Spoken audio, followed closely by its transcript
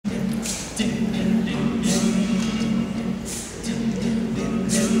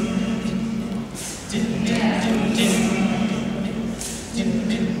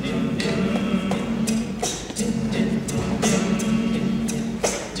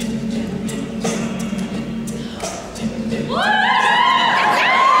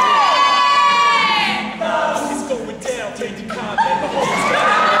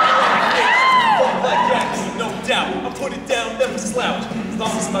Put it down, never slouch. As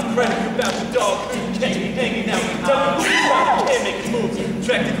long as my credit can bounce the dog, can't be hanging out. Don't move, can't make it move.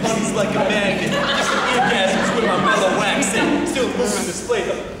 Attracted honeys like a magnet. Just some orgasms with my mellow accent. Still moving this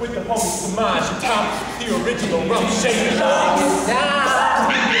flavor with the homie Semaj and Tom, the original rum shaker.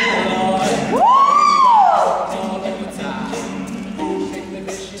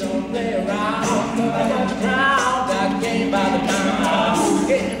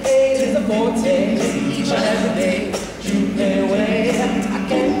 Getting paid is a forte each and every day. You play away, I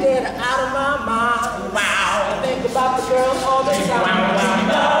can't get her out of my mind. Wow, I think about the girls all the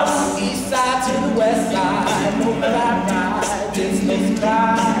time. East side to the west side, no that I ride, it's no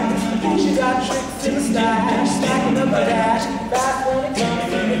surprise. She got tricks in the stash, stacking up the dash, fast when it comes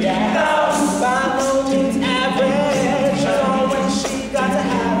to the gas. By no means average, she's on when she got to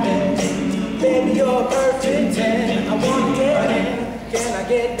have it. Baby, you're a perfect 10, I wanna get in. Can I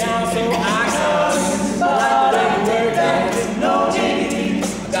get down so I can? I like the way you work it, no diggity.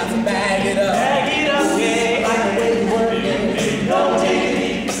 I got to bag it up, yeah. I like the way you work it, no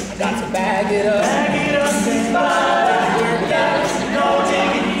diggity. I got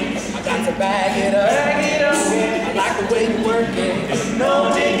to bag it up, yeah. I like the way you work it, no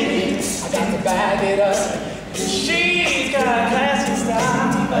diggity. I got to bag it up. She's got a classic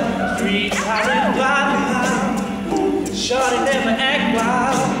style, street pirate wild. Shorty never act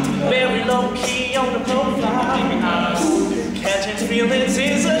wild, very low key on the profile. Catching feelings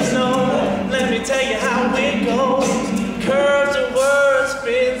is a no. Let me tell you how it goes. Curves and words,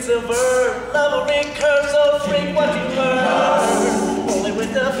 spins a verb. Lovering curves, oh freak, what you heard. Rolling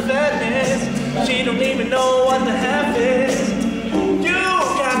with the fatness, she don't even know what the half is. You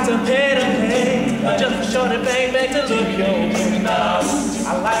got to pay to pay, just for shorty bang bang to look your way now. I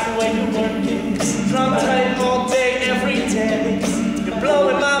like the way you work it, drum tight all day, every day. You're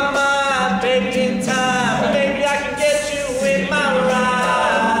blowing my mind, baby, in time. Baby, I can get you in my ride.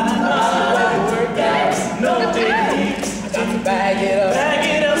 I like the way you work it, no diggity. I got to bag it up,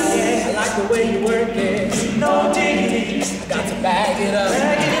 yeah. I like the way you work it, no diggity. I got to bag it up,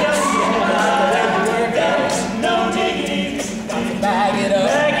 yeah. I like the way you work it, no diggity. I got to bag it up,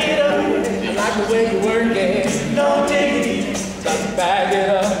 I like the way you